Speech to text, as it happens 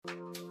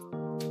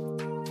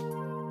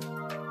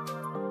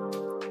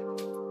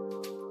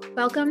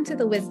Welcome to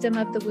the Wisdom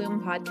of the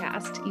Womb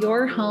podcast,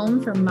 your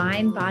home for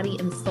mind, body,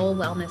 and soul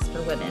wellness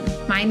for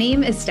women. My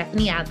name is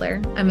Stephanie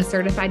Adler. I'm a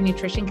certified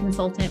nutrition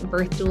consultant,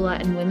 birth doula,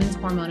 and women's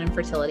hormone and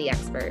fertility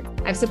expert.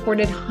 I've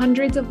supported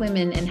hundreds of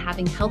women in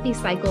having healthy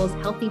cycles,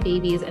 healthy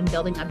babies, and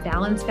building a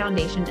balanced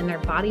foundation in their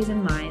bodies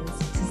and minds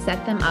to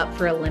set them up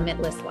for a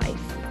limitless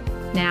life.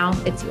 Now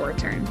it's your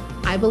turn.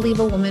 I believe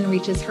a woman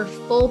reaches her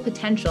full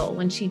potential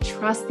when she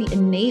trusts the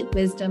innate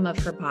wisdom of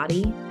her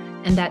body,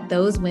 and that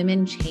those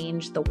women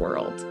change the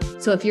world.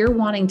 So if you're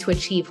wanting to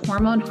achieve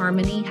hormone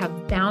harmony,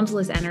 have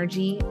boundless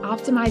energy,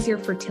 optimize your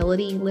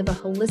fertility, live a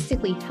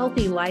holistically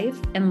healthy life,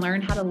 and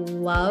learn how to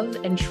love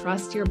and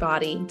trust your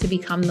body to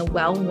become the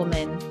well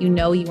woman you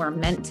know you are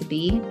meant to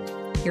be,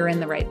 you're in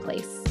the right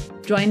place.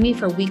 Join me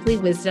for weekly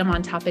wisdom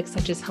on topics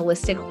such as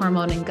holistic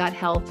hormone and gut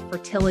health,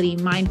 fertility,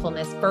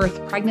 mindfulness,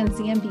 birth,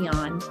 pregnancy, and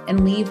beyond,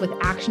 and leave with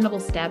actionable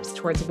steps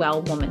towards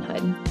well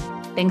womanhood.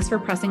 Thanks for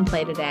pressing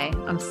play today.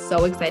 I'm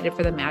so excited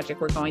for the magic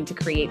we're going to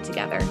create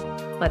together.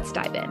 Let's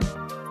dive in.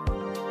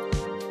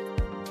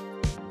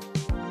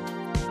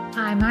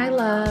 Hi, my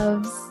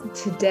loves.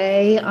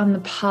 Today on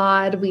the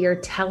pod, we are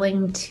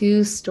telling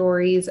two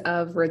stories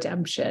of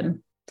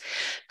redemption.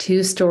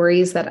 Two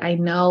stories that I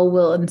know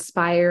will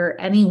inspire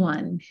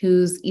anyone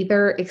who's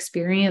either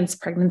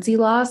experienced pregnancy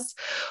loss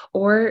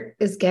or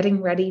is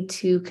getting ready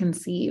to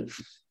conceive.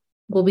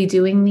 We'll be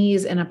doing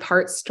these in a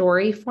part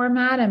story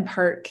format and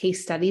part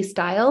case study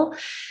style.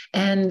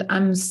 And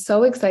I'm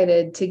so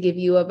excited to give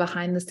you a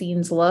behind the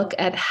scenes look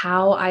at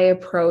how I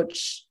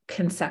approach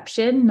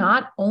conception,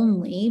 not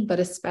only, but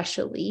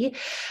especially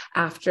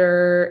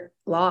after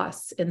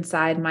loss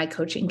inside my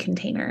coaching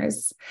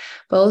containers.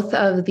 Both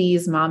of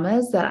these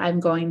mamas that I'm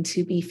going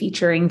to be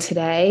featuring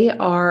today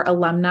are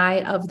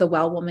alumni of the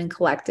Well Woman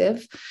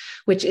Collective,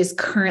 which is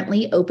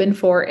currently open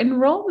for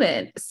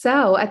enrollment.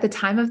 So at the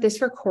time of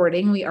this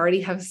recording, we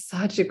already have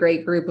such a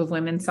great group of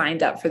women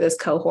signed up for this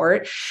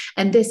cohort.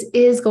 And this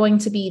is going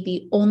to be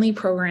the only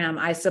program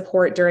I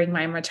support during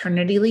my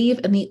maternity leave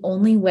and the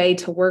only way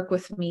to work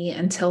with me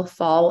until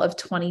fall of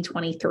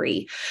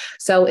 2023.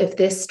 So if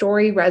this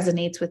story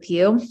resonates with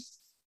you,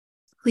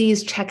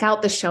 please check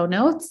out the show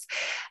notes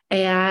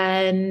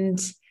and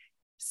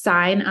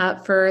sign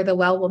up for the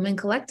Well Woman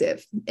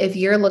Collective. If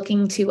you're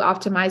looking to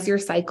optimize your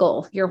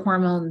cycle, your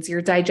hormones,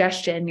 your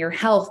digestion, your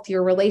health,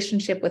 your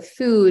relationship with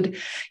food,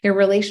 your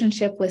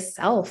relationship with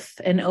self,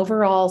 and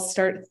overall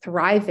start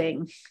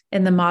thriving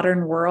in the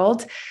modern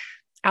world,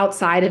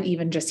 outside of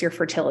even just your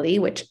fertility,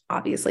 which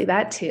obviously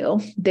that too,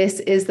 this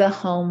is the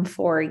home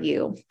for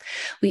you.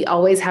 We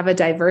always have a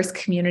diverse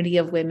community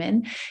of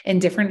women in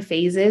different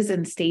phases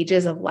and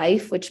stages of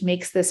life, which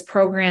makes this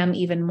program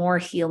even more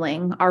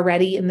healing.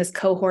 Already in this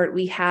cohort,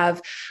 we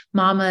have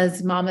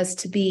mamas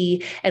to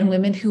be, and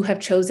women who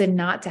have chosen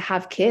not to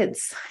have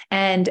kids,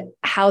 and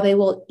how they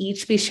will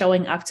each be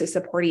showing up to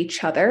support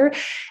each other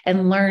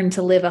and learn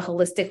to live a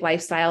holistic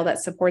lifestyle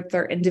that supports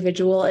their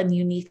individual and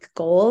unique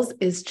goals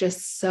is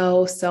just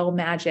so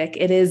magic.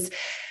 It is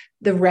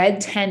the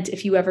red tent.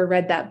 If you ever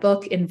read that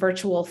book in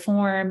virtual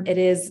form, it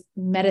is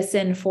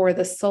medicine for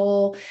the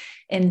soul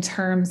in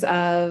terms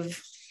of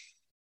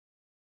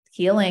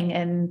healing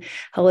and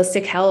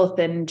holistic health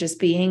and just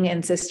being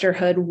in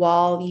sisterhood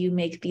while you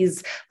make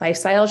these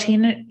lifestyle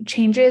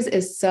changes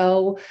is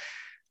so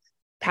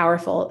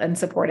powerful and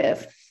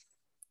supportive.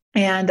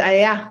 And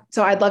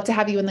so I'd love to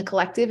have you in the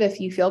collective. If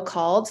you feel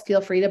called,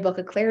 feel free to book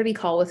a clarity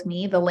call with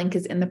me. The link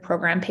is in the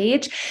program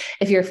page.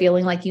 If you're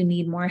feeling like you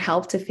need more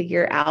help to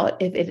figure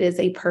out if it is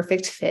a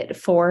perfect fit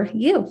for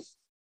you.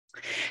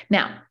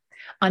 Now,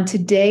 on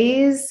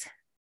today's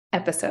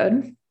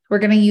episode, we're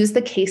going to use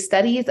the case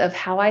studies of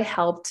how I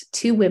helped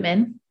two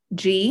women,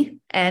 G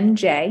and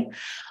J,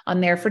 on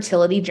their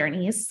fertility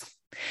journeys.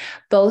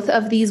 Both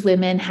of these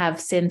women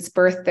have since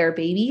birthed their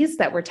babies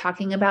that we're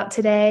talking about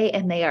today,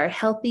 and they are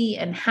healthy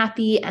and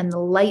happy and the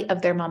light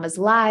of their mama's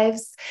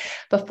lives.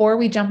 Before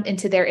we jump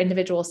into their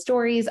individual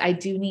stories, I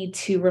do need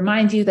to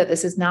remind you that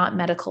this is not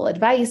medical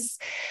advice.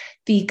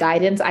 The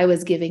guidance I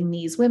was giving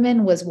these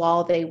women was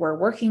while they were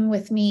working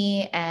with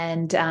me.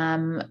 And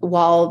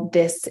while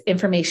this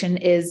information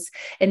is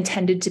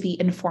intended to be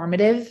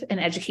informative and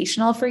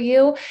educational for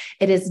you,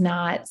 it is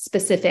not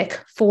specific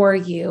for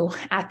you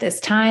at this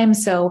time.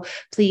 So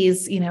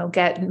please,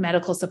 get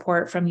medical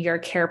support from your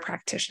care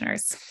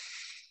practitioners.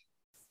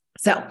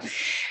 So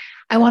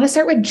I want to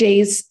start with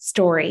Jay's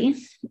story.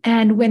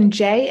 And when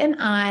Jay and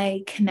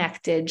I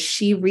connected,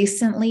 she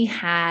recently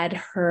had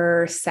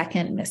her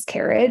second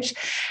miscarriage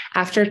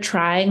after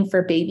trying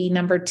for baby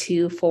number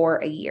 2 for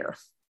a year.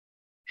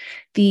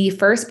 The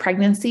first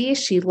pregnancy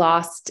she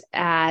lost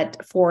at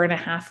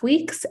 4.5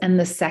 weeks and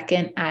the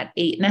second at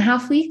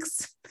 8.5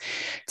 weeks.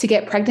 To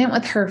get pregnant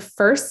with her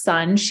first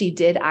son, she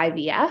did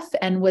IVF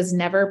and was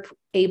never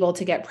able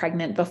to get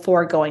pregnant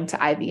before going to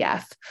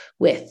IVF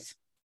with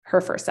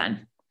her first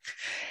son.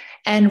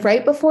 And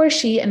right before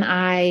she and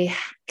I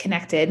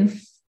connected,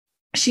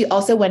 she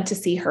also went to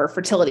see her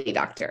fertility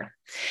doctor.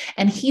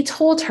 And he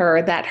told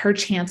her that her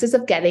chances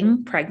of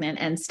getting pregnant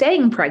and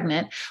staying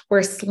pregnant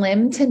were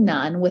slim to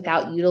none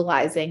without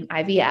utilizing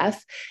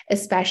IVF,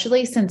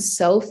 especially since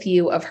so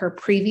few of her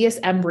previous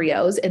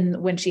embryos,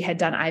 and when she had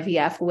done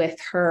IVF with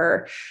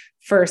her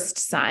first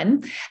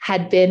son,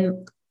 had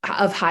been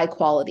of high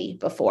quality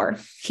before.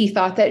 He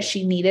thought that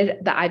she needed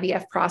the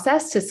IVF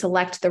process to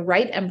select the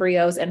right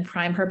embryos and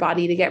prime her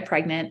body to get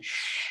pregnant.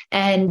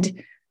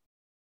 And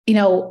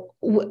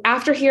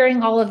after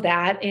hearing all of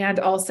that, and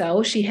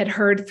also she had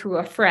heard through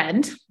a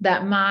friend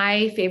that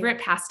my favorite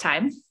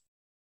pastime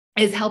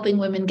is helping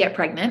women get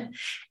pregnant,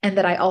 and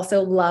that I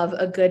also love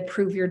a good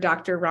prove your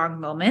doctor wrong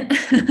moment,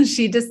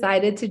 she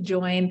decided to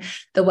join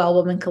the Well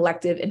Woman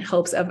Collective in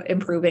hopes of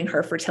improving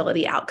her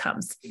fertility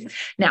outcomes.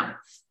 Now,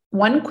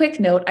 one quick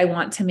note I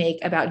want to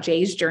make about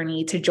Jay's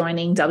journey to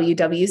joining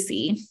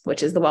WWC,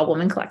 which is the Well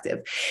Woman Collective,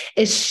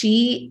 is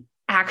she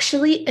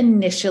actually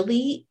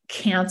initially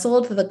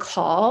canceled the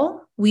call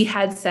we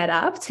had set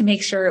up to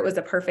make sure it was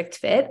a perfect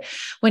fit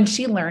when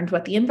she learned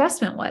what the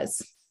investment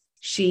was.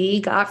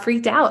 She got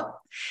freaked out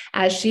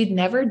as she'd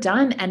never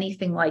done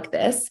anything like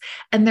this,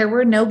 and there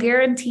were no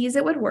guarantees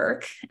it would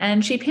work,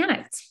 and she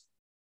panicked.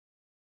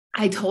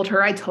 I told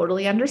her I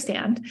totally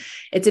understand.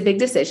 It's a big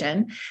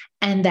decision,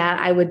 and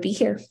that I would be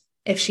here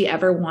if she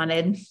ever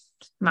wanted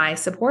my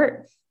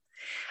support.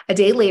 A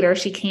day later,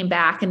 she came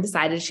back and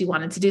decided she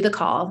wanted to do the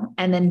call,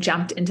 and then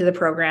jumped into the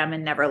program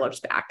and never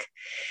looked back.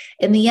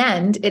 In the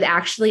end, it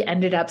actually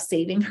ended up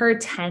saving her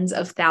tens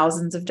of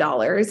thousands of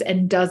dollars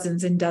and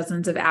dozens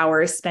of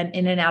hours spent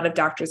in and out of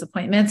doctor's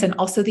appointments, and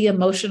also the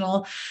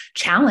emotional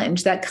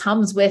challenge that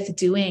comes with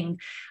doing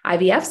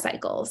IVF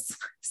cycles.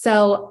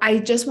 So I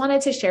just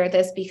wanted to share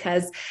this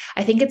because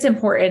I think it's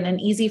important and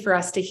easy for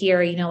us to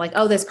hear,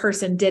 oh, this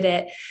person did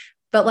it.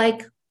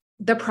 But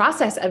the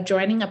process of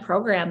joining a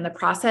program, the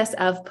process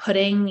of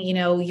putting,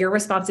 your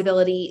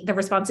responsibility, the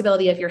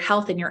responsibility of your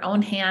health in your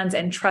own hands,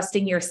 and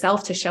trusting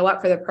yourself to show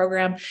up for the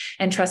program,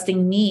 and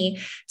trusting me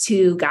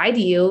to guide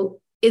you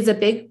is a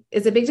big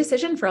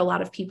decision for a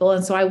lot of people.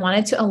 And so I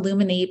wanted to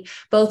illuminate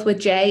both with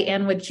Jay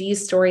and with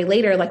G's story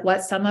later,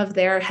 what some of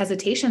their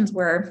hesitations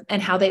were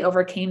and how they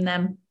overcame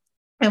them,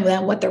 and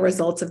then what the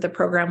results of the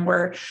program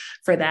were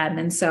for them.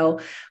 And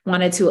so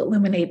wanted to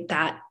illuminate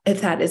that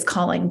if that is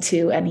calling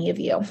to any of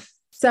you.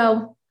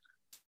 So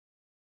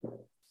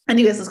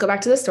anyways, let's go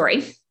back to the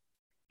story.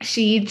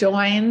 She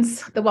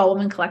joins the Well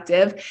Woman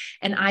Collective,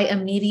 and I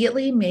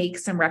immediately make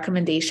some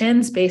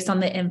recommendations based on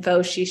the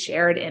info she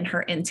shared in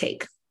her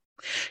intake.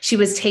 She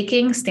was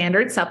taking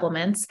standard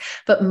supplements,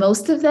 but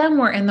most of them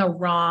were in the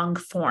wrong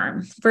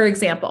form. For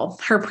example,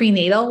 her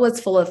prenatal was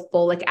full of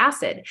folic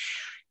acid.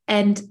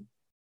 And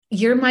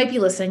you might be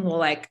listening,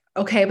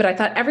 okay, but I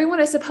thought everyone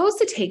is supposed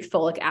to take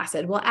folic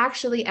acid. Well,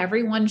 actually,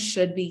 everyone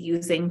should be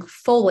using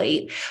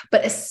folate,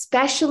 but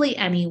especially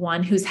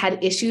anyone who's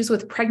had issues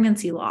with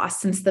pregnancy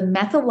loss, since the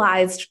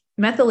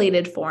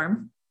methylated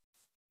form,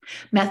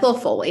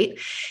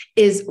 methylfolate,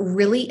 is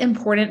really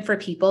important for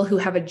people who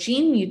have a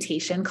gene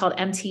mutation called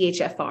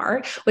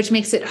MTHFR, which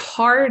makes it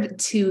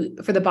hard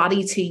for the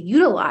body to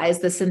utilize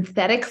the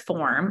synthetic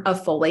form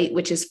of folate,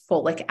 which is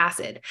folic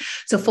acid.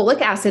 So folic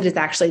acid is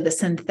actually the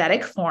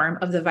synthetic form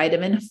of the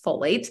vitamin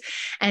folate.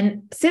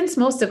 And since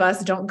most of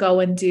us don't go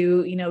and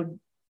do,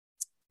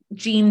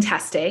 gene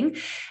testing,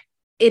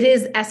 it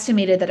is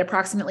estimated that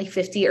approximately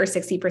 50 or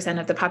 60%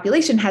 of the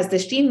population has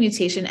this gene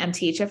mutation,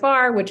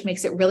 MTHFR, which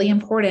makes it really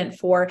important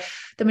for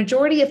the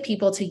majority of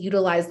people to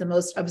utilize the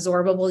most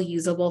absorbable,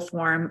 usable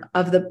form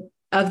of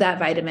that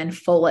vitamin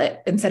folate,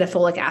 instead of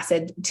folic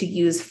acid, to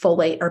use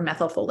folate or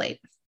methylfolate.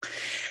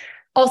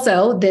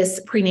 Also,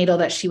 this prenatal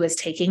that she was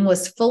taking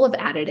was full of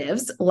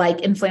additives like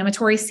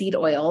inflammatory seed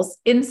oils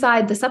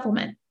inside the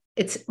supplement.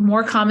 It's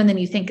more common than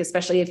you think,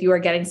 especially if you are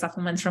getting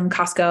supplements from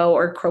Costco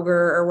or Kroger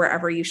or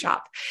wherever you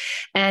shop.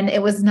 And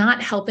it was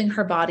not helping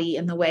her body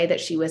in the way that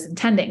she was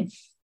intending.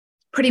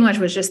 Pretty much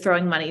was just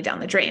throwing money down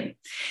the drain.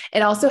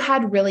 It also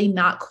had really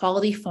not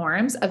quality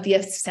forms of the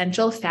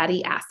essential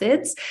fatty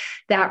acids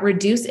that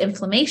reduce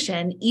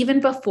inflammation even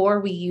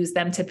before we use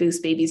them to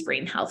boost baby's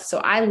brain health. So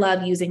I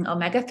love using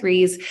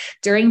omega-3s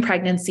during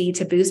pregnancy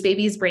to boost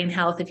baby's brain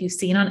health. If you've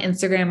seen on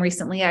Instagram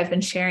recently, I've been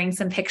sharing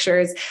some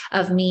pictures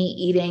of me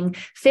eating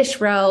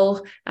fish roe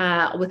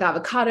with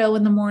avocado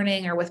in the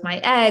morning, or with my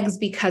eggs,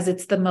 because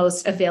it's the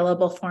most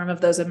available form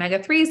of those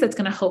omega-3s that's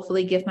going to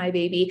hopefully give my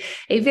baby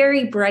a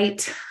very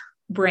bright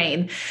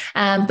brain.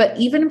 But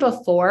even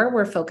before,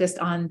 we're focused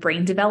on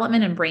brain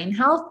development and brain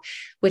health,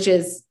 which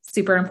is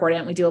super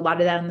important. We do a lot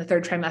of that in the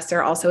third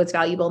trimester. Also, it's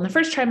valuable in the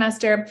first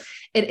trimester.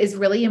 It is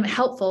really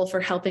helpful for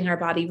helping our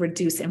body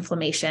reduce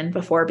inflammation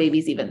before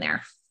baby's even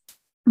there.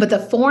 But the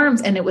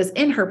forms, and it was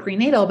in her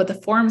prenatal, but the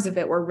forms of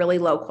it were really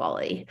low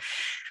quality.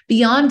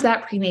 Beyond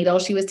that prenatal,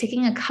 she was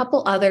taking a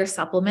couple other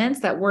supplements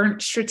that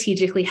weren't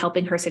strategically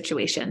helping her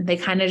situation. They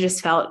kind of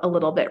just felt a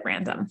little bit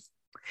random.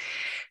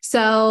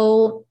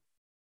 So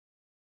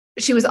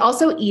She was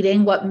also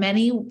eating what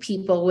many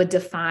people would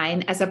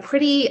define as a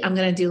pretty, I'm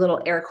going to do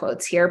little air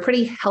quotes here,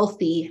 pretty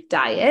healthy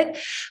diet,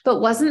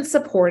 but wasn't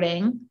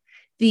supporting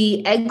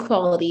the egg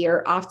quality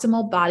or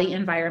optimal body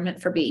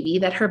environment for baby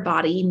that her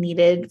body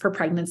needed for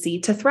pregnancy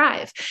to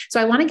thrive.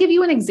 So I want to give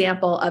you an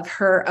example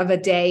of a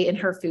day in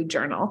her food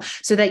journal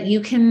so that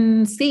you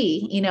can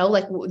see,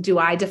 like, do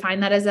I define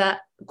that as a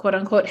quote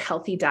unquote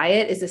healthy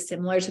diet? Is this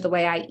similar to the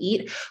way I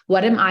eat?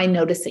 What am I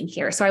noticing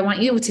here? So I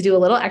want you to do a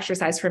little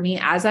exercise for me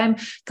as I'm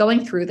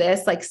going through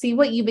this, like see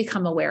what you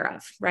become aware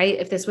of, right?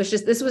 If this was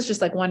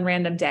just like one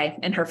random day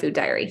in her food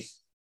diary.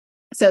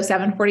 So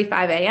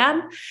 7:45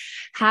 a.m.,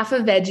 half a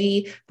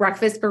veggie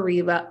breakfast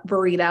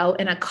burrito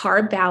and a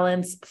carb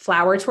balanced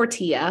flour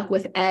tortilla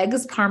with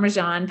eggs,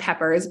 Parmesan,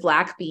 peppers,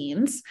 black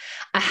beans,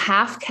 a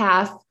half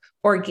calf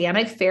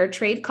organic fair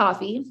trade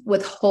coffee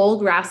with whole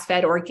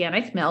grass-fed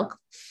organic milk,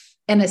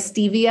 and a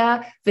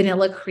stevia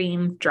vanilla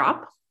cream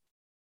drop.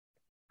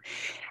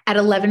 At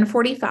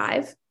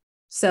 11:45,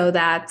 so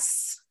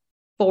that's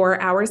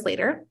 4 hours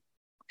later,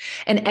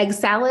 an egg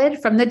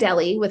salad from the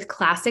deli with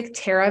classic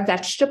Terra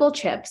vegetable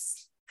chips,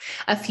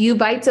 a few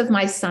bites of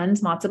my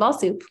son's matzo ball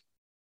soup.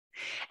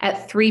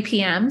 At 3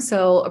 p.m.,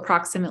 so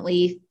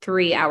approximately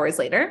 3 hours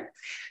later,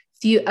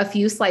 a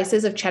few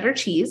slices of cheddar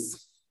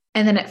cheese.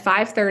 And then at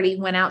 5:30,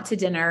 went out to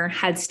dinner,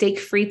 had steak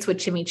frites with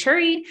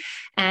chimichurri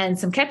and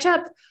some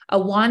ketchup, a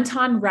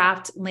wonton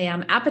wrapped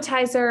lamb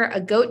appetizer, a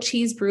goat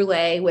cheese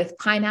brulee with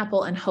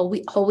pineapple and whole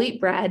wheat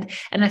bread,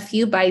 and a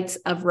few bites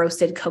of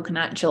roasted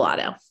coconut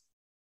gelato.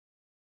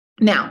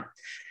 Now,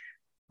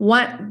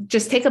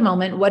 just take a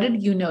moment. What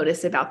did you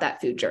notice about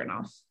that food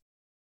journal?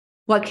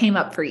 What came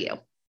up for you?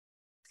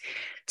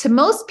 To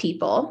most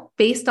people,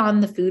 based on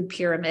the food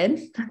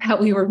pyramid that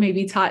we were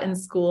maybe taught in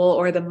school,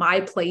 or the My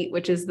Plate,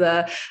 which is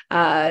the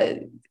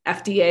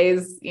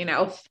FDA's,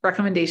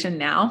 recommendation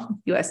now,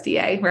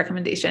 USDA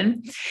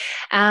recommendation.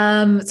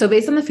 So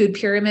based on the food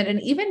pyramid,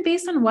 and even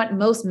based on what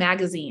most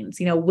magazines,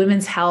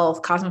 Women's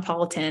Health,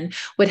 Cosmopolitan,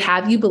 would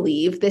have you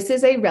believe, this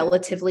is a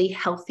relatively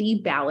healthy,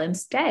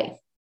 balanced day.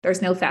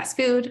 There's no fast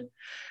food.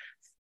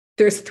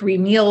 There's 3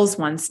 meals,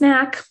 1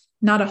 snack,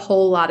 not a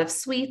whole lot of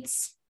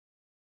sweets.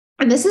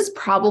 And this is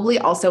probably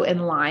also in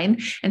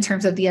line in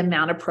terms of the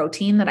amount of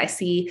protein that I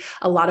see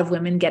a lot of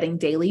women getting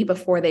daily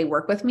before they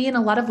work with me. And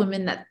a lot of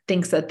women that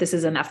thinks that this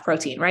is enough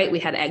protein, right? We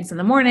had eggs in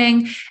the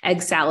morning,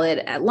 egg salad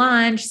at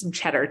lunch, some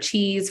cheddar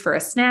cheese for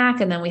a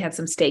snack. And then we had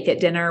some steak at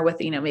dinner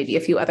with, maybe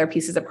a few other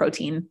pieces of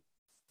protein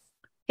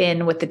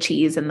in with the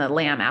cheese and the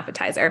lamb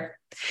appetizer.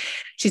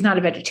 She's not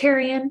a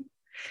vegetarian.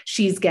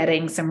 She's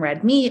getting some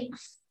red meat.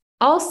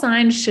 All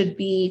signs should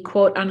be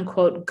quote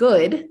unquote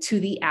good to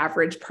the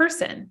average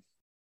person.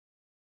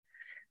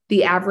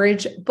 The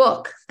average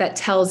book that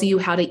tells you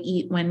how to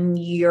eat when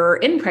you're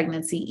in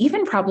pregnancy,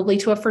 even probably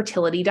to a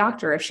fertility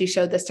doctor. If she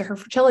showed this to her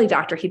fertility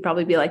doctor, he'd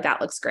probably be like,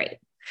 that looks great.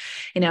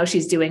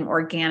 She's doing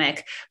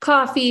organic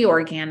coffee,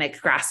 organic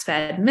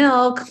grass-fed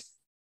milk,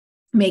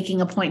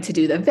 making a point to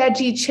do the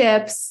veggie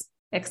chips,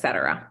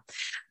 etc.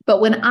 But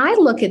when I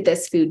look at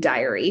this food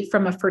diary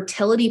from a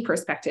fertility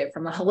perspective,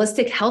 from a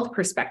holistic health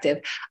perspective,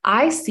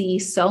 I see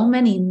so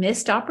many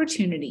missed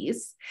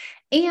opportunities,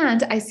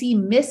 and I see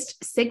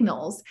missed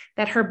signals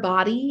that her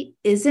body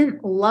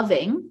isn't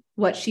loving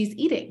what she's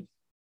eating.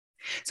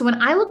 So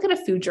when I look at a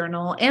food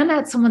journal and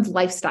at someone's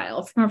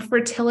lifestyle from a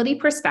fertility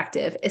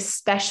perspective,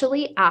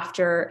 especially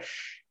after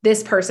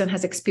this person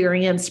has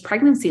experienced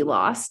pregnancy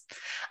loss,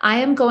 I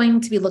am going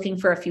to be looking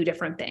for a few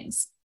different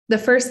things. The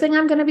first thing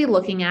I'm going to be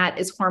looking at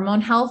is hormone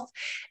health,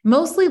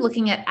 mostly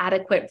looking at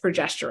adequate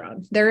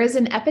progesterone. There is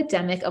an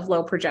epidemic of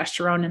low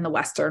progesterone in the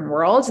Western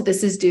world.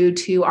 This is due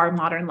to our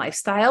modern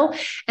lifestyle.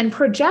 And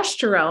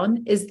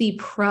progesterone is the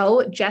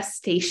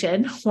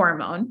progestation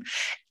hormone.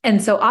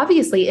 And so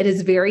obviously it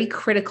is very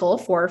critical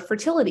for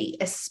fertility,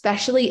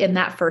 especially in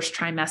that first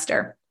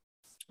trimester,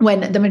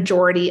 when the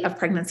majority of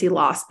pregnancy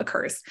loss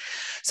occurs.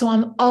 So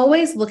I'm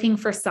always looking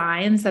for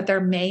signs that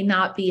there may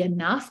not be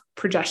enough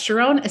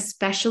progesterone,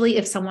 especially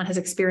if someone has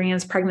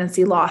experienced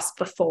pregnancy loss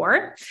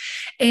before.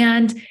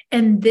 And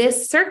in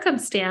this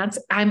circumstance,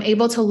 I'm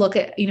able to look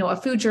at, a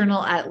food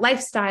journal at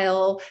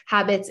lifestyle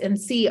habits and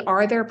see,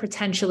 are there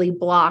potentially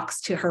blocks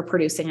to her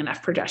producing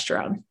enough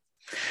progesterone?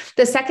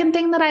 The second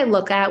thing that I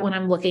look at when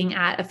I'm looking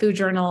at a food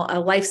journal, a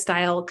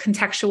lifestyle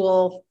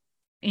contextual,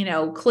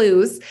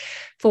 clues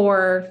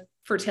for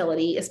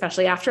fertility,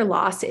 especially after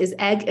loss, is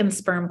egg and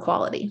sperm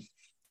quality.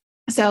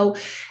 So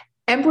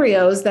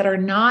embryos that are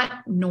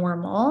not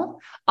normal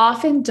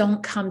often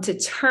don't come to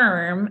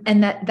term,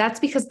 and that's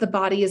because the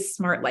body is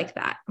smart like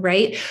that,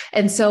 right?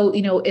 And so,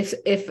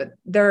 if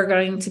there are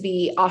going to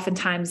be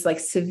oftentimes like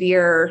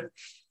severe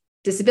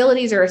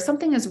disabilities, or if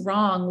something is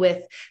wrong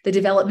with the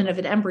development of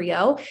an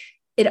embryo,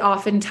 it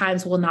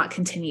oftentimes will not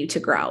continue to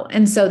grow.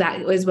 And so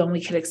that is when we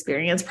could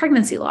experience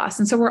pregnancy loss.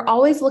 And so we're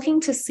always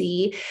looking to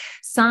see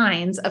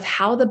signs of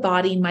how the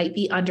body might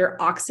be under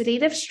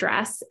oxidative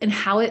stress and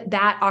how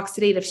that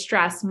oxidative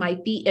stress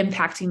might be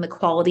impacting the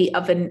quality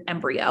of an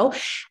embryo.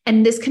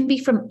 And this can be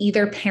from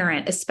either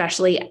parent,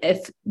 especially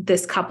if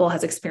this couple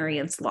has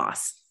experienced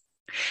loss.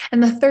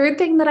 And the third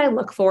thing that I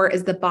look for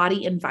is the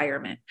body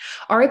environment.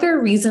 Are there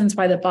reasons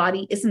why the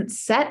body isn't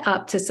set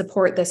up to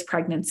support this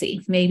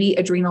pregnancy? Maybe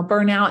adrenal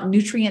burnout,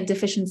 nutrient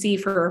deficiency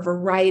for a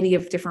variety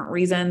of different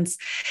reasons,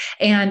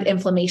 and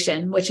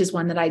inflammation, which is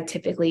one that I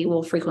typically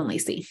will frequently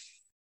see.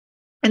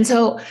 And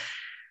so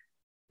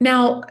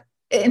now,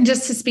 and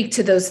just to speak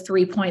to those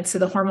 3 points, so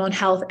the hormone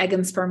health, egg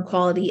and sperm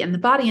quality, and the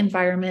body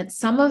environment,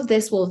 some of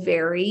this will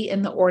vary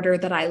in the order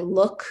that I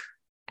look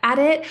at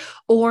it,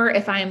 or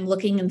if I'm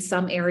looking in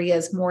some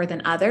areas more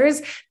than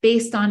others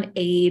based on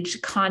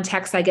age,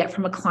 context I get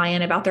from a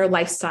client about their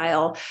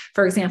lifestyle.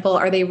 For example,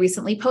 are they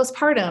recently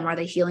postpartum? Are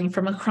they healing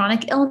from a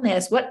chronic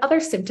illness? What other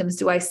symptoms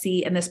do I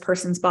see in this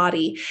person's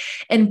body?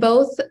 In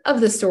both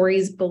of the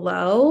stories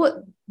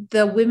below,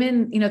 the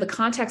women, the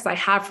context I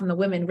have from the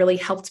women really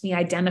helped me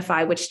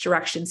identify which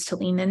directions to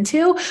lean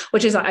into,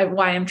 which is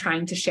why I'm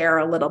trying to share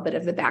a little bit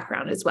of the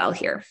background as well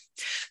here.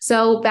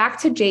 So back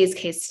to Jay's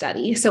case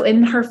study. So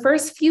in her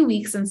first few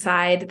weeks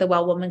inside the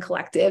Well Woman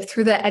Collective,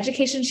 through the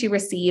education she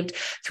received,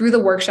 through the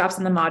workshops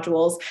and the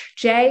modules,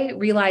 Jay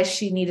realized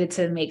she needed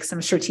to make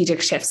some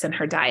strategic shifts in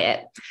her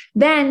diet.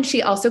 Then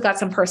she also got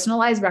some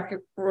personalized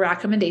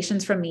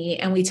recommendations from me,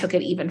 and we took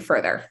it even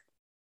further.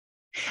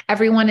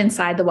 Everyone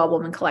inside the Well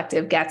Woman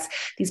Collective gets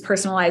these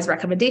personalized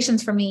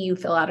recommendations from me. You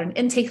fill out an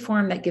intake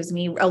form that gives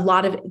me a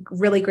lot of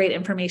really great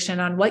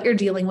information on what you're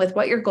dealing with,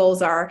 what your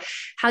goals are,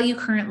 how you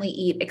currently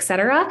eat,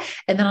 etc.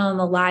 And then on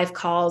the live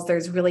calls,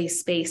 there's really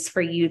space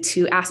for you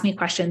to ask me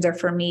questions or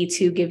for me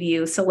to give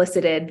you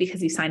solicited,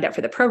 because you signed up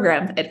for the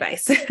program,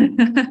 advice.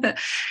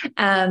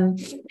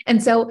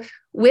 And so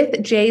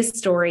with Jay's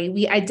story,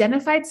 we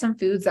identified some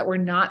foods that were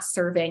not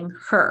serving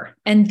her.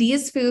 And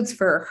these foods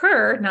for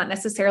her, not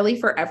necessarily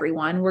for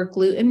everyone, were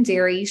gluten,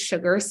 dairy,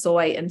 sugar,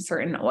 soy, and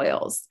certain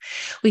oils.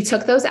 We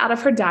took those out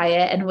of her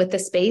diet, and with the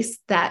space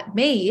that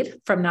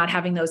made from not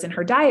having those in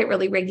her diet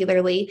really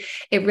regularly,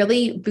 it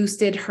really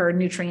boosted her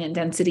nutrient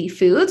density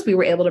foods. We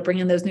were able to bring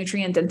in those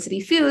nutrient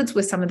density foods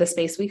with some of the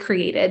space we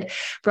created,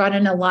 brought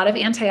in a lot of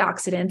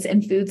antioxidants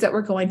and foods that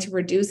were going to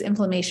reduce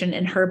inflammation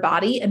in her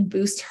body and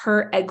boost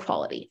her egg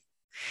quality.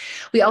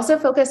 We also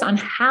focused on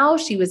how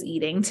she was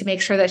eating to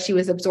make sure that she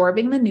was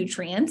absorbing the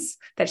nutrients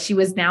that she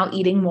was now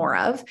eating more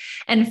of,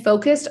 and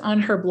focused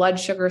on her blood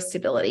sugar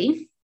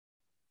stability,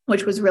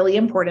 which was really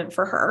important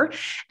for her.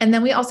 And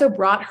then we also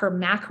brought her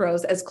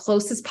macros as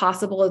close as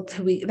possible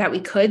that we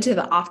could to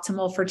the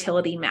optimal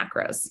fertility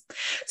macros.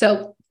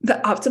 So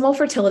the optimal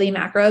fertility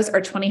macros are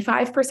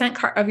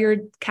 25% of your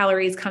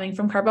calories coming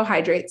from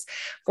carbohydrates,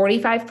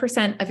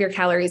 45% of your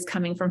calories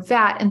coming from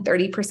fat, and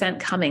 30%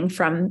 coming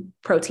from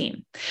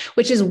protein,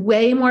 which is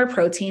way more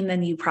protein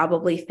than you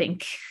probably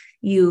think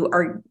you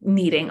are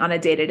needing on a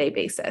day-to-day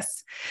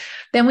basis.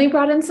 Then we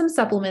brought in some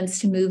supplements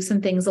to move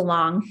some things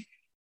along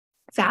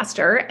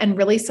faster and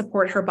really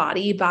support her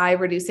body by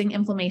reducing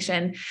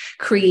inflammation,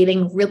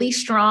 creating really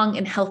strong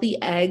and healthy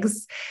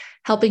eggs,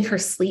 helping her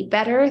sleep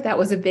better. That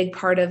was a big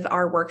part of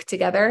our work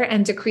together,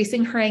 and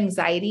decreasing her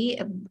anxiety,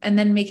 and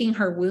then making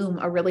her womb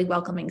a really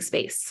welcoming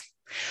space.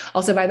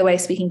 Also, by the way,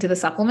 speaking to the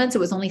supplements, it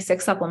was only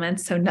 6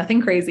 supplements, so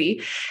nothing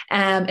crazy.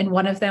 And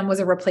one of them was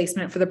a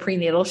replacement for the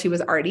prenatal she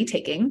was already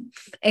taking.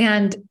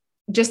 And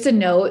just a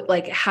note,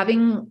 like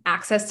having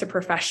access to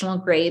professional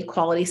grade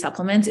quality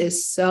supplements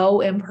is so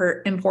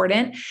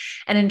important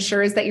and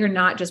ensures that you're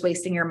not just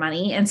wasting your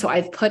money. And so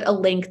I've put a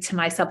link to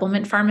my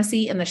supplement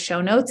pharmacy in the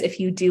show notes. If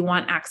you do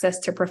want access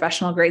to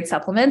professional grade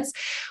supplements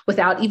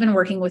without even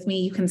working with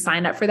me, you can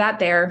sign up for that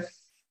there.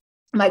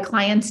 My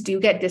clients do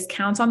get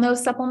discounts on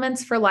those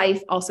supplements for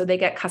life. Also, they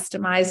get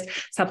customized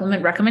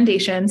supplement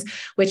recommendations,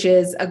 which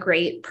is a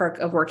great perk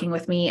of working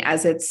with me,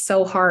 as it's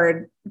so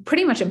hard,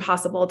 pretty much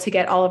impossible, to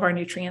get all of our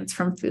nutrients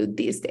from food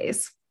these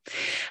days.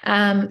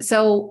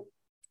 So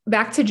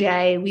back to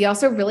Jay, we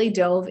also really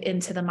dove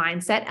into the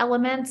mindset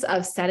elements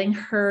of setting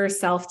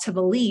herself to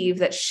believe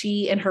that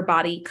she and her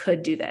body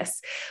could do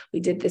this. We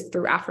did this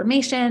through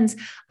affirmations,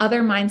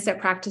 other mindset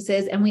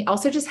practices, and we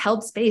also just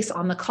held space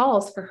on the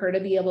calls for her to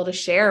be able to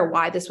share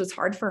why this was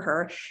hard for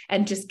her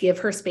and just give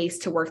her space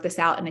to work this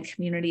out in a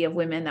community of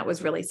women that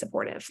was really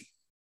supportive.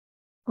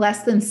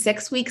 Less than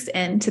 6 weeks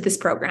into this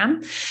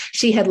program,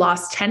 she had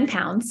lost 10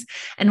 pounds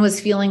and was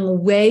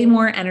feeling way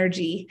more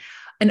energy,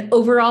 and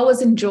overall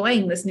was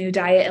enjoying this new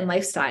diet and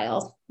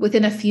lifestyle.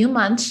 Within a few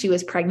months, she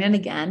was pregnant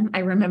again. I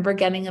remember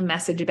getting a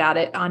message about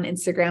it on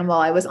Instagram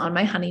while I was on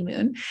my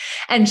honeymoon.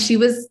 And she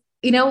was,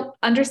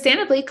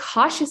 understandably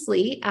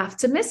cautiously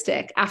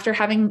optimistic after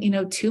having,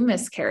 2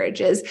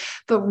 miscarriages,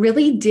 but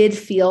really did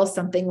feel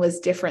something was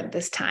different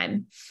this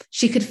time.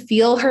 She could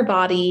feel her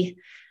body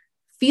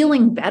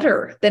feeling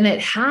better than it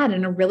had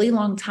in a really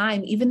long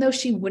time, even though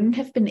she wouldn't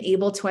have been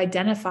able to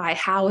identify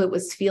how it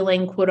was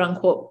feeling, quote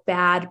unquote,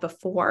 bad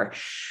before.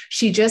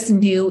 She just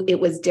knew it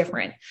was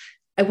different.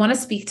 I want to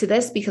speak to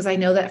this because I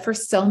know that for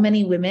so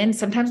many women,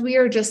 sometimes we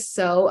are just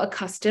so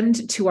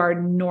accustomed to our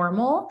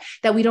normal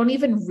that we don't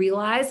even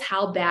realize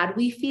how bad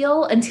we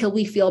feel until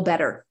we feel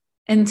better,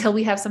 until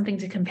we have something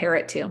to compare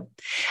it to.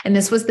 And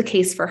this was the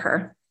case for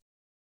her.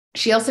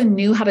 She also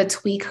knew how to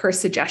tweak her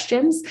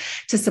suggestions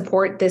to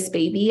support this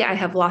baby. I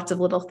have lots of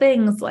little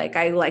things, like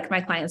I like my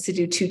clients to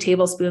do 2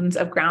 tablespoons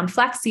of ground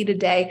flaxseed a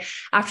day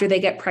after they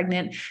get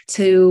pregnant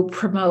to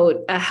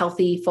promote a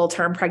healthy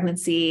full-term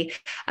pregnancy.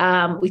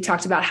 We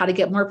talked about how to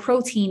get more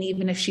protein,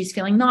 even if she's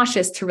feeling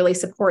nauseous, to really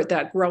support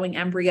that growing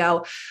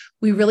embryo.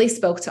 We really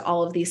spoke to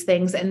all of these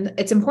things. And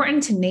it's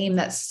important to name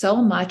that so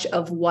much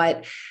of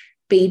what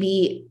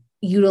baby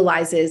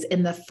utilizes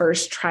in the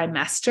first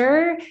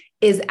trimester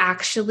is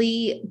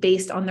actually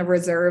based on the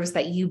reserves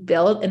that you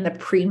built in the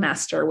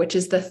premester, which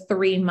is the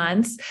 3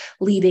 months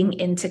leading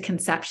into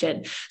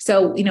conception.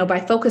 So, by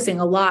focusing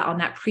a lot on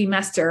that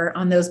premester,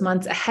 on those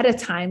months ahead of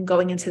time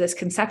going into this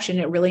conception,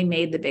 it really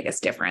made the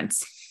biggest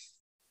difference.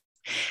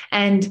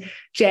 And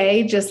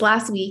Jay just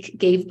last week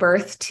gave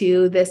birth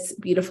to this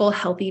beautiful,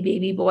 healthy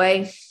baby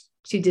boy.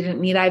 She didn't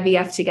need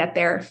IVF to get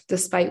there,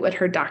 despite what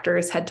her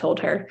doctors had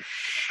told her.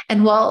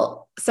 And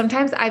while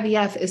sometimes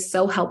IVF is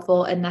so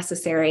helpful and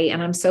necessary,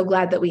 and I'm so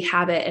glad that we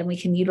have it and we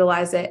can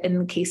utilize it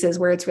in cases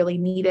where it's really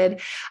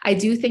needed, I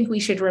do think we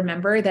should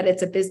remember that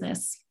it's a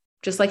business,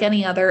 just like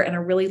any other, and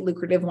a really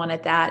lucrative one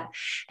at that.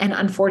 And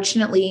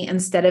unfortunately,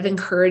 instead of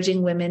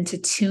encouraging women to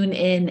tune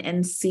in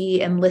and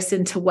see and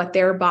listen to what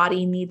their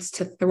body needs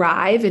to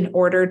thrive in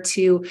order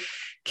to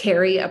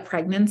carry a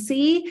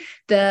pregnancy,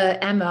 the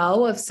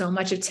MO of so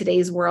much of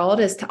today's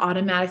world is to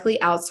automatically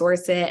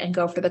outsource it and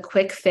go for the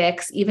quick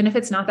fix, even if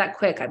it's not that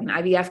quick. I mean,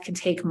 IVF can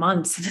take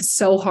months and it's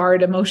so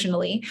hard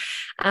emotionally.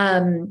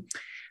 But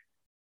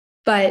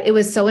it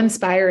was so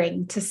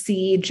inspiring to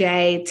see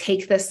Jay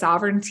take the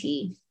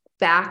sovereignty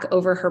back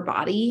over her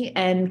body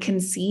and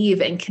conceive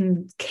and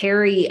can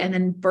carry and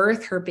then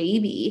birth her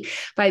baby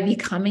by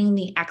becoming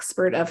the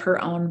expert of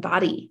her own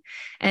body.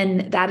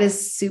 And that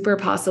is super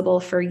possible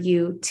for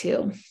you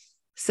too.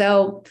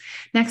 So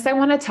next, I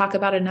want to talk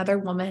about another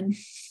woman.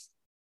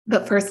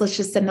 But first, let's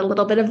just send a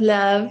little bit of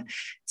love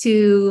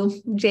to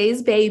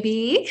Jay's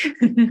baby.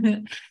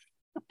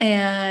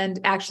 And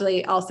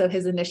actually, also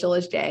his initial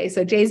is Jay.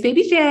 So Jay's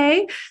baby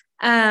Jay.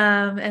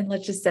 And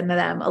let's just send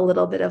them a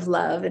little bit of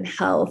love and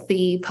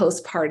healthy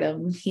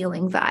postpartum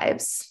healing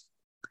vibes.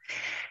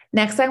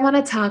 Next, I want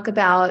to talk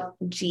about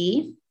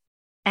G.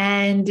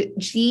 And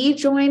G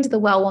joined the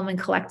Well Woman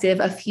Collective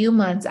a few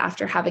months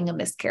after having a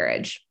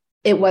miscarriage.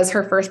 It was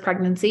her first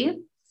pregnancy,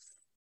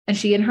 and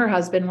she and her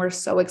husband were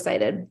so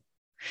excited.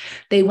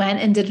 They went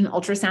and did an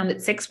ultrasound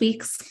at 6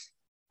 weeks,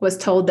 was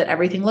told that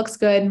everything looks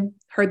good,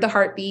 heard the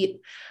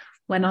heartbeat,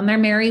 went on their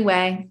merry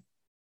way.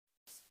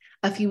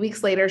 A few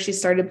weeks later, she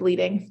started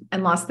bleeding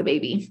and lost the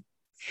baby.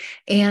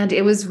 And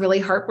it was really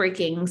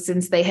heartbreaking,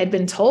 since they had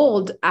been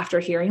told after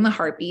hearing the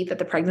heartbeat that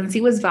the pregnancy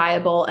was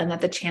viable and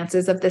that the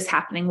chances of this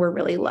happening were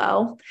really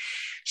low.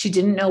 She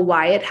didn't know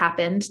why it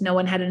happened. No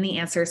one had any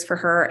answers for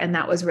her, and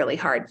that was really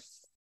hard.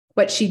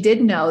 What she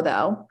did know,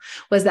 though,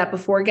 was that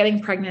before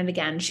getting pregnant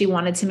again, she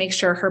wanted to make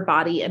sure her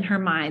body and her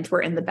mind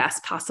were in the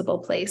best possible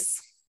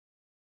place.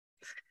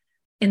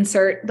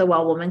 Insert the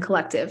Well Woman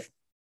Collective.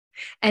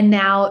 And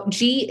now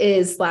G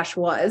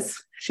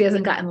was, she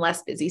hasn't gotten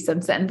less busy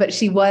since then, but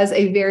she was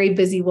a very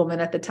busy woman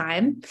at the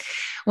time.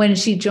 When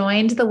she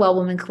joined the Well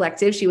Woman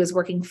Collective, she was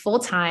working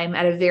full-time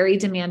at a very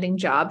demanding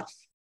job,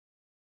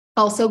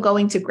 also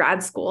going to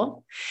grad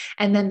school,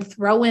 and then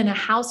throw in a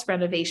house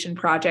renovation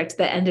project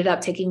that ended up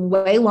taking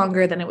way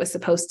longer than it was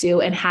supposed to,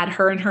 and had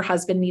her and her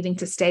husband needing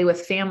to stay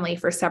with family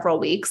for several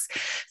weeks.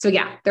 So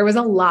yeah, there was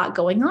a lot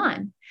going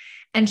on.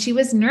 And she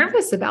was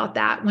nervous about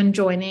that when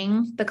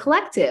joining the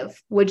collective.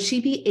 Would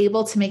she be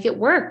able to make it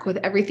work with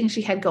everything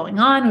she had going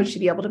on? Would she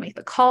be able to make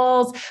the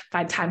calls,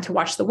 find time to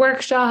watch the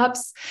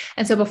workshops?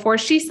 And so before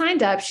she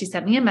signed up, she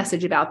sent me a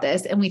message about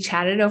this, and we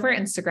chatted over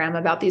Instagram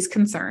about these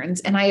concerns.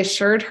 And I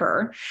assured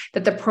her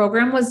that the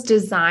program was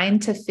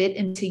designed to fit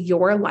into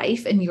your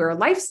life and your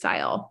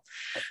lifestyle.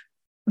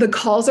 The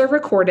calls are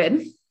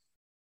recorded.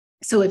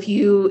 So if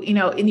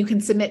and you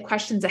can submit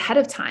questions ahead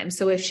of time.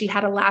 So if she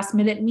had a last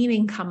minute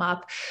meeting come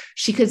up,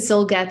 she could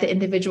still get the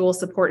individual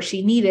support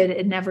she needed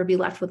and never be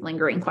left with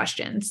lingering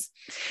questions.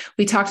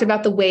 We talked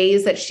about the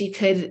ways that she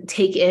could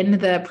take in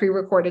the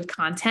pre-recorded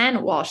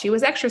content while she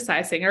was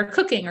exercising or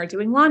cooking or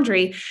doing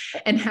laundry,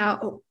 and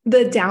how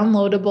the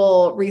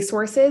downloadable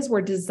resources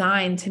were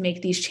designed to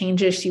make these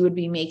changes she would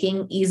be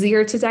making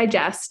easier to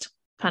digest,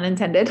 pun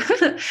intended,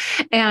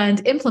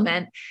 and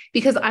implement,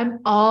 because I'm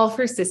all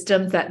for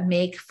systems that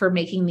make for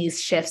making these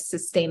shifts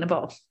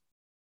sustainable.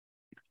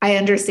 I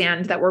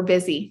understand that we're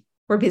busy.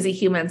 We're busy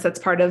humans. That's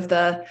part of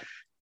the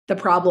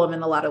problem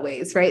in a lot of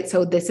ways, right?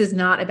 So this is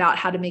not about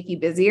how to make you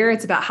busier.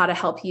 It's about how to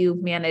help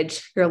you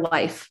manage your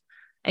life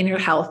and your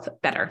health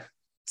better,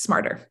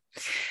 smarter.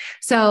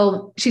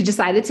 So she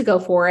decided to go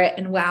for it.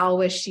 And wow,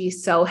 was she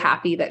so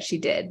happy that she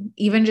did.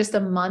 Even just a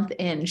month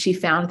in, she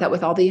found that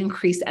with all the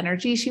increased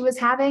energy she was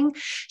having,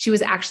 she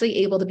was actually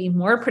able to be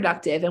more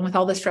productive. And with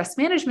all the stress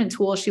management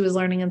tools she was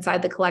learning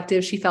inside the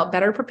collective, she felt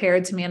better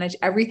prepared to manage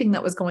everything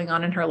that was going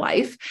on in her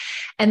life.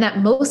 And that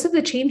most of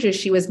the changes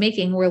she was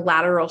making were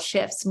lateral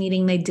shifts,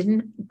 meaning they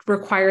didn't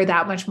require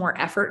that much more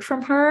effort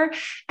from her.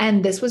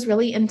 And this was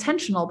really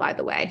intentional, by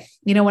the way.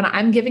 When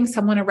I'm giving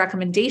someone a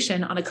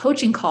recommendation on a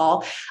coaching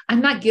call,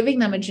 I'm not giving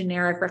them a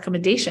generic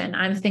recommendation.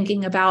 I'm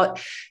thinking about,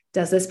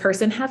 does this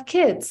person have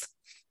kids?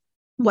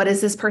 What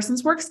is this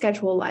person's work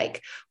schedule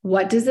like?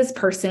 What does this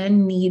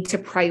person need to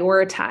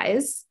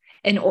prioritize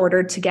in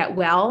order to get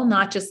well?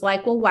 Not just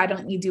like, well, why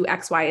don't you do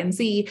X, Y, and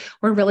Z?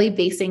 We're really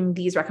basing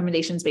these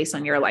recommendations based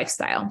on your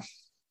lifestyle.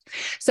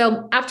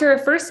 So after a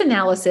first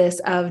analysis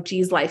of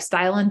G's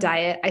lifestyle and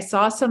diet, I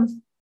saw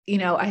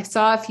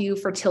a few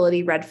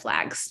fertility red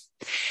flags.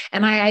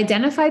 And I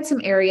identified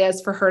some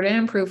areas for her to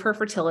improve her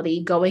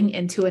fertility going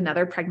into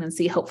another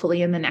pregnancy,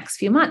 hopefully in the next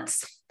few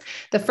months.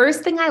 The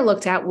first thing I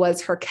looked at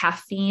was her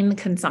caffeine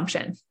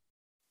consumption.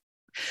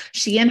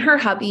 She and her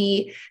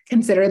hubby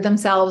considered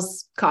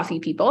themselves coffee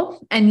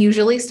people and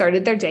usually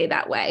started their day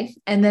that way.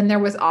 And then there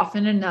was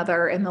often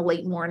another in the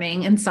late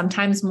morning and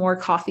sometimes more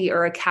coffee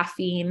or a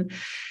caffeine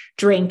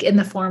drink in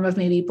the form of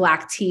maybe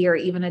black tea or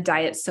even a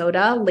diet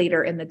soda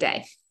later in the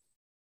day.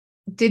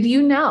 Did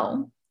you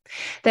know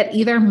that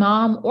either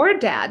mom or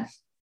dad,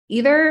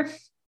 either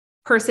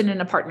person in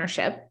a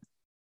partnership,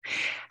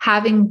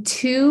 having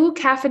 2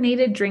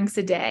 caffeinated drinks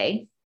a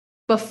day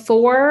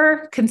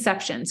before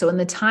conception, so in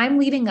the time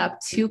leading up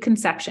to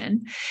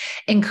conception,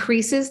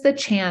 increases the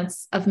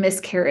chance of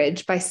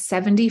miscarriage by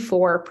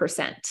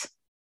 74%.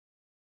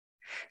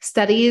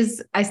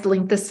 Studies, I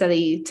linked the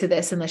study to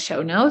this in the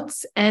show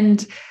notes,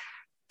 and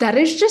that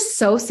is just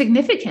so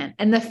significant.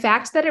 And the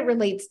fact that it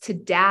relates to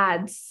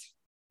dads,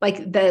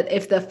 like that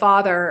if the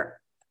father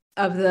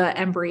of the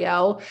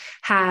embryo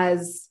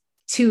has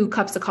 2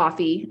 cups of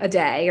coffee a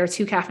day or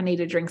 2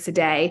 caffeinated drinks a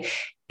day,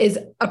 is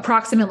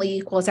approximately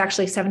equal. It's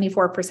actually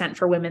 74%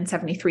 for women,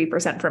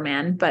 73% for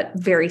men, but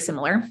very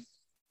similar.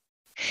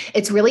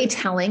 It's really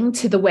telling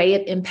to the way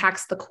it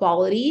impacts the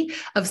quality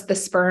of the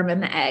sperm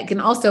and the egg.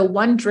 And also,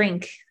 one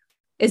drink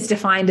is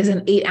defined as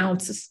an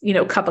 8-ounce,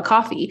 cup of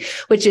coffee,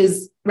 which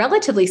is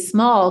relatively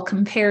small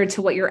compared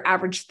to what your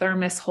average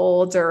thermos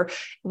holds or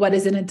what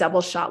is in a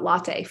double shot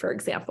latte, for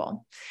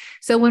example.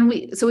 So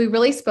we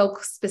really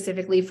spoke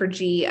specifically for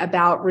G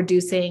about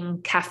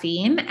reducing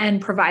caffeine and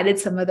provided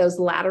some of those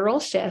lateral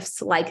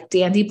shifts like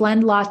dandy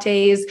blend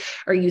lattes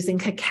or using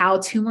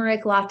cacao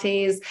turmeric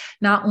lattes,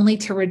 not only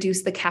to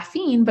reduce the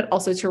caffeine, but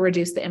also to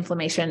reduce the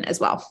inflammation as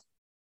well.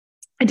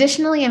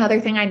 Additionally, another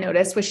thing I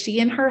noticed was she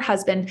and her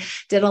husband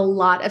did a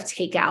lot of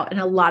takeout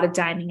and a lot of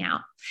dining out.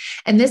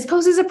 And this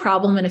poses a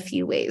problem in a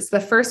few ways. The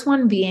first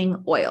one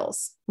being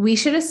oils. We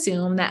should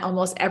assume that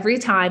almost every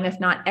time, if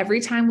not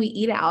every time we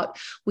eat out,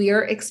 we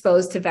are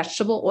exposed to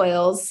vegetable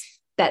oils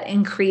that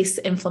increase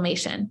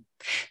inflammation.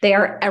 They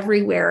are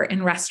everywhere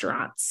in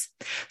restaurants.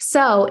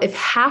 So if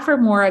half or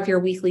more of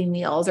your weekly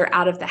meals are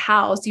out of the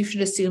house, you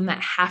should assume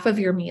that half of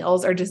your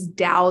meals are just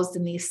doused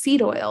in these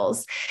seed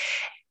oils.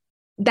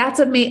 That's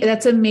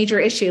a major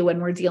issue when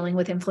we're dealing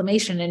with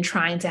inflammation and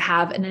trying to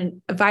have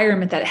an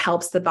environment that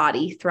helps the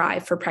body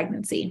thrive for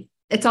pregnancy.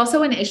 It's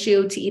also an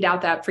issue to eat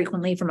out that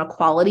frequently from a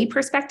quality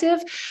perspective,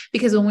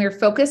 because when we're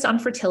focused on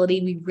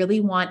fertility, we really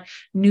want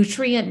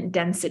nutrient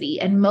density.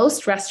 And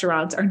most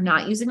restaurants are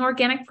not using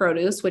organic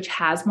produce, which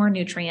has more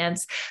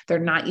nutrients. They're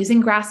not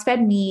using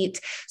grass-fed meat.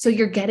 So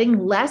you're getting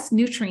less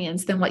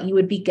nutrients than what you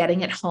would be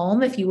getting at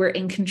home if you were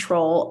in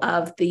control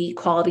of the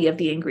quality of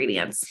the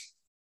ingredients.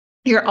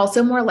 You're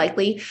also more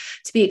likely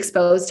to be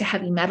exposed to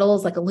heavy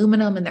metals like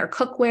aluminum in their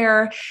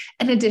cookware.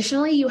 And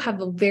additionally, you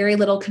have very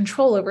little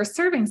control over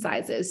serving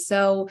sizes.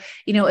 So,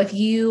 if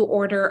you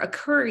order a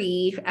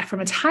curry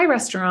from a Thai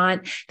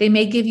restaurant, they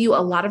may give you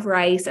a lot of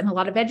rice and a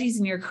lot of veggies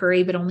in your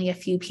curry, but only a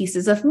few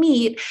pieces of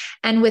meat.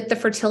 And with the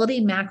fertility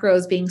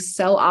macros being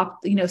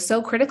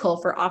so critical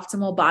for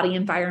optimal body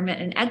environment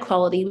and egg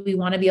quality, we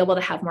want to be able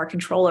to have more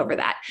control over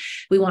that.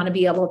 We want to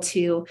be able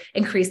to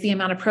increase the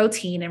amount of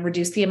protein and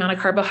reduce the amount of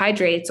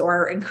carbohydrates or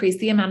increase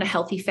the amount of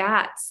healthy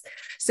fats.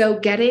 So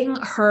getting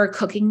her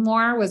cooking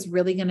more was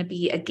really going to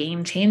be a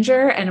game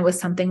changer. And it was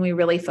something we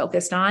really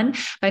focused on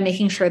by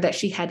making sure that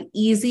she had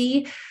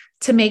easy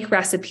to make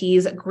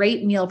recipes,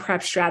 great meal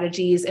prep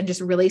strategies, and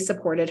just really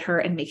supported her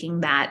in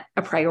making that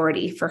a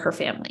priority for her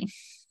family.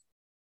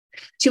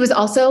 She was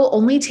also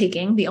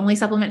the only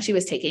supplement she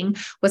was taking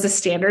was a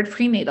standard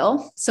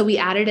prenatal. So we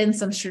added in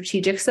some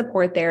strategic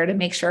support there to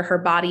make sure her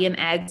body and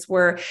eggs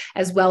were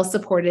as well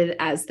supported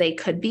as they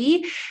could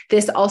be.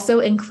 This also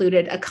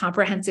included a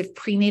comprehensive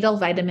prenatal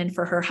vitamin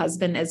for her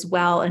husband as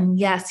well. And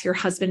yes, your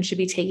husband should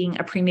be taking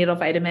a prenatal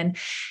vitamin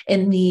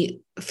in the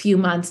few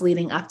months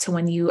leading up to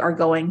when you are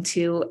going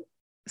to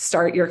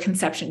start your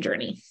conception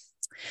journey.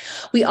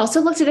 We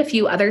also looked at a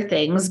few other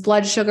things: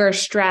 blood sugar,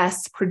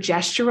 stress,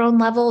 progesterone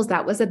levels.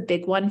 That was a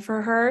big one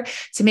for her,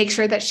 to make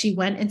sure that she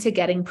went into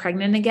getting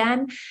pregnant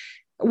again.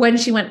 When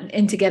she went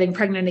into getting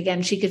pregnant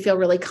again, she could feel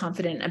really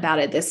confident about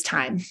it this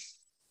time.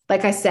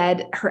 Like I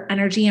said, her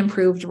energy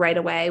improved right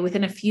away.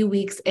 Within a few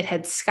weeks, it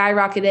had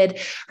skyrocketed.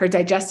 Her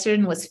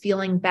digestion was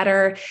feeling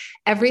better.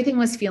 Everything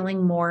was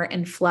feeling more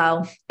in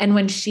flow. And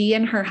when she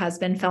and her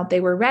husband felt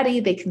they were ready,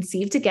 they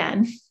conceived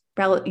again,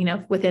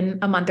 within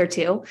a month or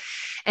two.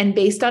 And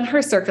based on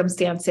her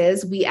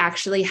circumstances, we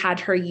actually had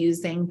her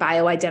using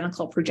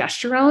bioidentical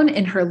progesterone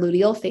in her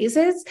luteal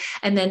phases,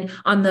 and then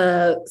on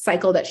the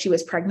cycle that she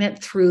was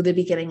pregnant through the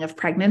beginning of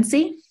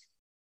pregnancy.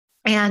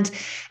 And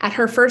at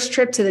her first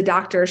trip to the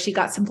doctor, she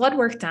got some blood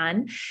work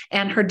done,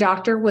 and her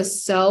doctor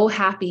was so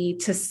happy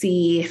to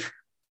see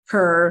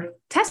her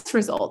test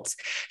results.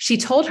 She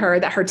told her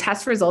that her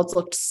test results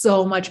looked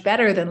so much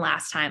better than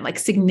last time, like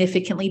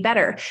significantly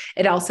better.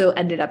 It also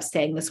ended up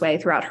staying this way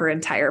throughout her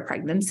entire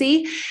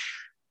pregnancy.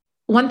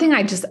 One thing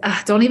I just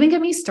don't even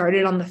get me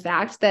started on the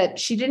fact that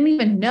she didn't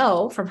even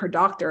know, from her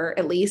doctor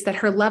at least, that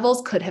her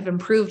levels could have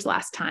improved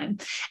last time.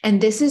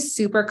 And this is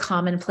super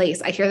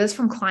commonplace. I hear this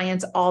from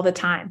clients all the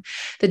time.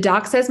 The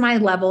doc says my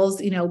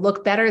levels,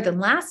 look better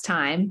than last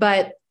time,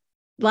 but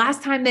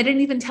last time they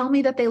didn't even tell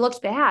me that they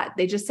looked bad.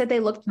 They just said they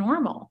looked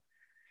normal.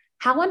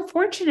 How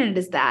unfortunate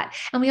is that?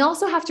 And we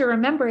also have to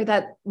remember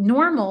that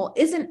normal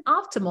isn't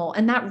optimal.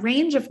 And that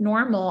range of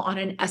normal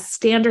on a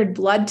standard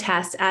blood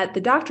test at the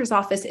doctor's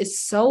office is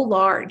so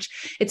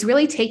large. It's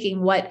really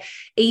taking what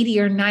 80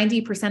 or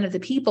 90% of the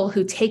people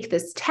who take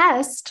this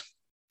test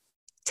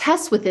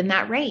within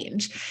that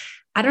range.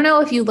 I don't know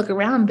if you look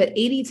around, but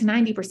 80 to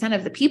 90%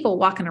 of the people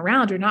walking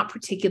around are not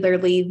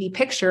particularly the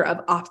picture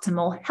of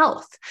optimal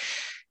health.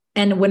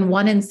 And when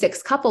 1 in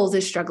 6 couples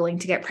is struggling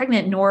to get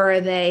pregnant, nor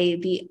are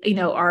they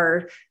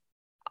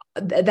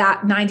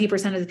that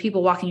 90% of the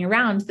people walking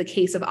around the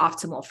case of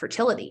optimal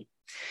fertility.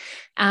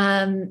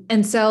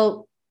 And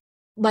so,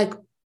 like,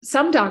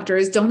 some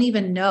doctors don't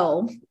even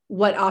know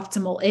what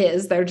optimal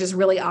is. They're just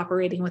really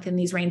operating within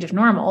these range of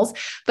normals.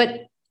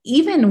 But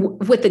even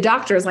with the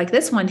doctors like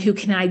this one who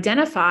can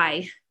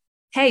identify,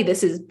 hey,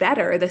 this is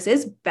better, this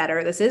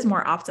is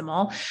more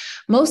optimal,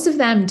 most of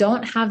them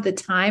don't have the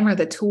time or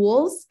the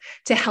tools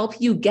to help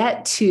you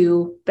get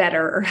to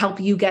better or help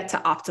you get to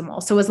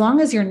optimal. So as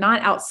long as you're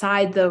not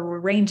outside the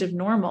range of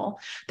normal,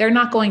 they're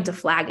not going to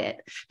flag it,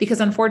 because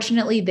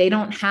unfortunately, they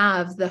don't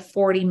have the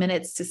 40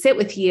 minutes to sit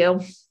with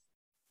you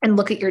and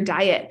look at your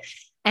diet.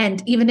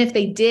 And even if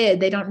they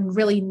did, they don't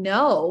really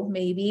know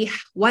maybe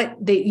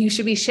what you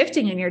should be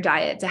shifting in your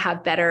diet to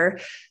have better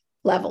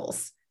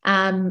levels.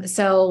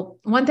 So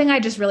one thing I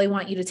just really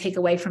want you to take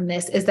away from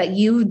this is that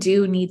you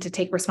do need to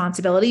take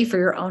responsibility for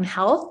your own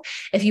health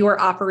if you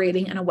are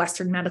operating in a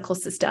Western medical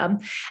system.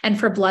 And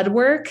for blood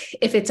work,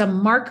 if it's a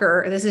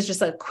marker, this is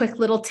just a quick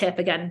little tip,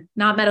 again,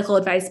 not medical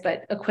advice,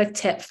 but a quick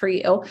tip for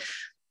you.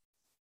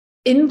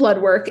 In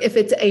blood work, if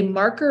it's a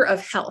marker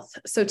of health,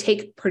 so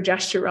take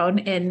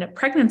progesterone in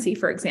pregnancy,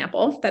 for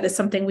example, that is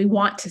something we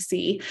want to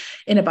see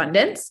in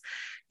abundance.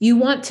 You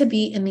want to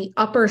be in the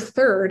upper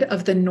third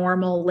of the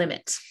normal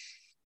limit.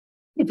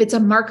 If it's a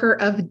marker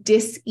of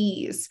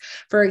dis-ease,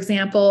 for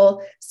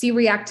example,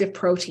 C-reactive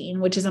protein,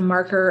 which is a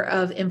marker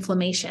of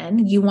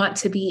inflammation, you want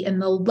to be in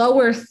the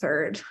lower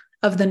third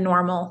of the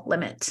normal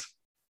limit.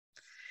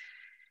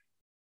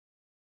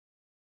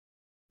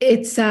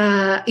 It's,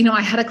 I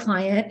had a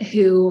client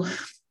who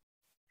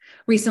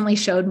recently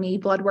showed me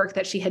blood work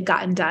that she had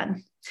gotten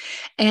done,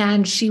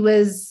 and she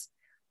was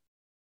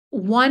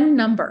one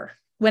number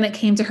when it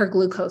came to her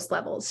glucose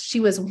levels. She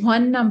was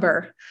one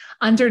number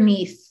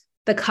underneath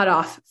the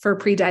cutoff for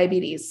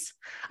prediabetes.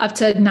 Up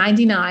to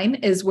 99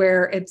 is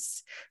where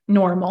it's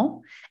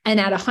normal. And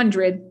at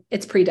 100,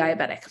 it's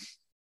pre-diabetic.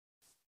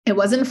 It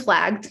wasn't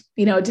flagged,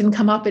 it didn't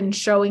come up and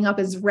showing up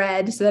as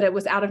red so that it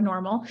was out of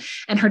normal.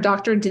 And her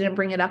doctor didn't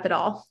bring it up at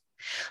all.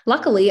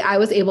 Luckily, I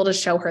was able to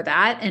show her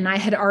that. And I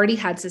had already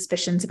had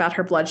suspicions about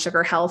her blood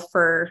sugar health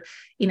for,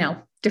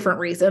 different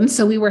reasons.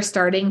 So we were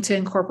starting to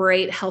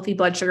incorporate healthy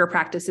blood sugar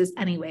practices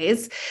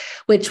anyways,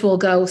 which will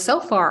go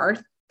so far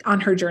on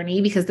her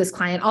journey, because this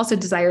client also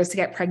desires to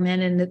get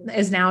pregnant and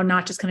is now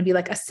not just going to be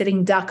like a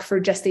sitting duck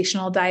for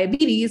gestational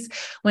diabetes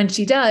when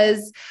she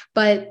does,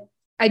 but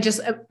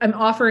I'm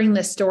offering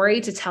this story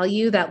to tell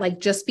you that, like,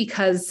 just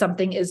because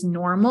something is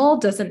normal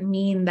doesn't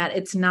mean that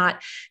it's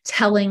not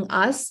telling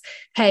us,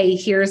 hey,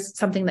 here's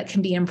something that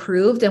can be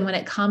improved. And when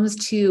it comes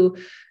to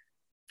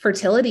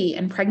fertility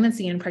and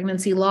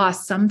pregnancy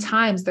loss,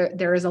 sometimes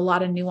there is a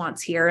lot of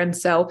nuance here. And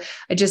so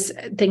I just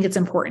think it's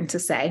important to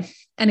say.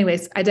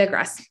 Anyways, I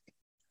digress.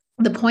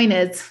 The point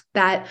is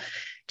that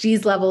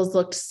G's levels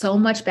looked so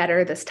much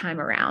better this time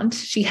around.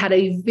 She had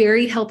a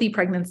very healthy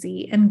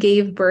pregnancy and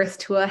gave birth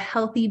to a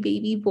healthy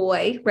baby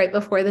boy right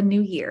before the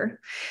new year.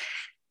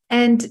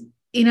 And,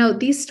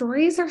 these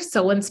stories are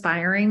so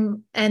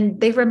inspiring, and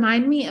they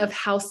remind me of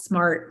how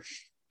smart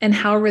and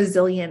how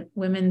resilient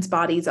women's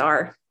bodies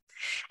are,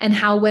 and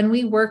how when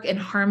we work in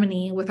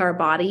harmony with our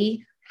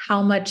body,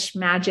 how much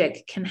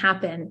magic can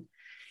happen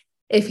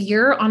If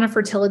you're on a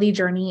fertility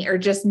journey, or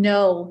just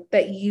know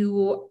that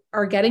you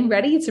are getting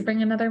ready to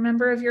bring another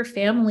member of your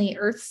family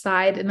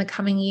earthside in the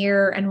coming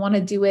year and want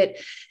to do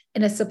it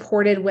in a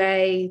supported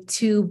way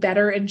to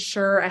better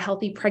ensure a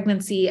healthy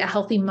pregnancy, a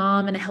healthy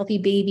mom, and a healthy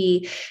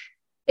baby.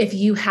 If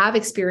you have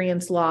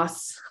experienced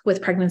loss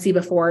with pregnancy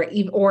before,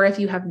 or if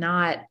you have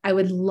not, I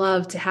would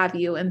love to have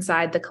you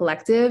inside the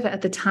collective.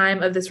 At the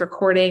time of this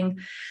recording,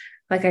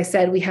 like I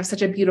said, we have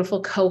such a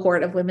beautiful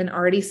cohort of women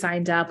already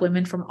signed up,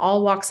 women from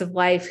all walks of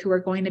life who are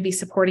going to be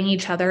supporting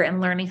each other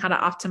and learning how to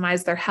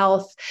optimize their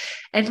health.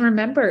 And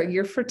remember,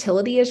 your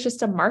fertility is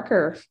just a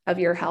marker of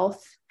your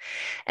health.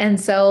 And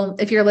so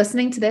if you're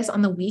listening to this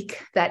on the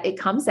week that it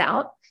comes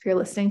out, if you're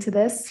listening to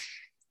this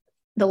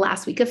the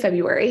last week of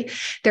February,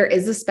 there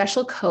is a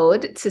special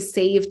code to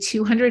save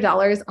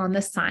 $200 on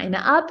the sign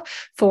up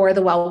for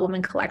the Well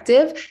Woman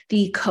Collective.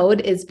 The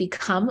code is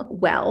Become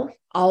Well,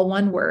 all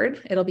one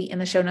word. It'll be in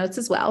the show notes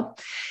as well.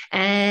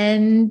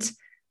 And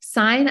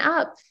sign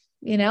up.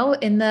 In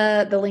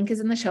the link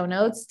is in the show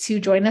notes to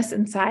join us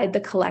inside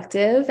the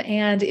collective.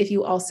 And if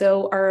you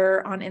also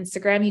are on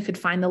Instagram, you could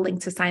find the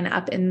link to sign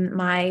up in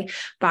my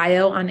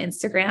bio on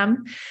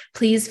Instagram.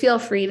 Please feel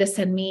free to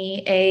send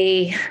me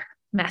a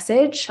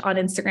message on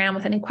Instagram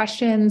with any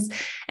questions.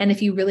 And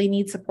if you really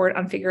need support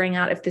on figuring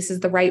out if this is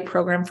the right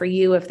program for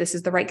you, if this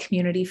is the right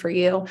community for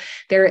you,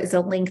 there is a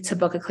link to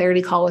book a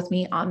clarity call with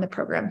me on the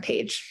program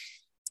page.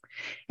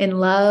 In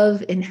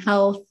love, in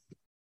health,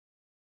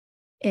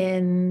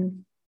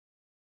 in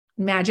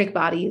magic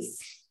bodies,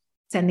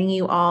 sending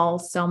you all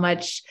so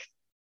much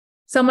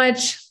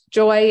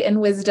joy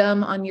and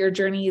wisdom on your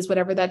journeys,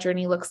 whatever that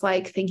journey looks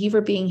like. Thank you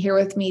for being here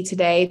with me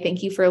today.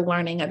 Thank you for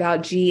learning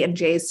about G and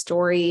J's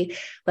story.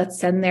 Let's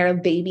send their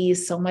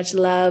babies so much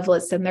love.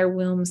 Let's send their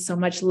wombs so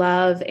much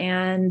love.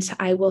 And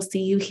I will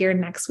see you here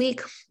next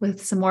week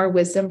with some more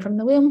wisdom from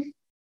the womb.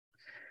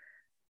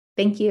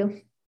 Thank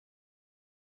you.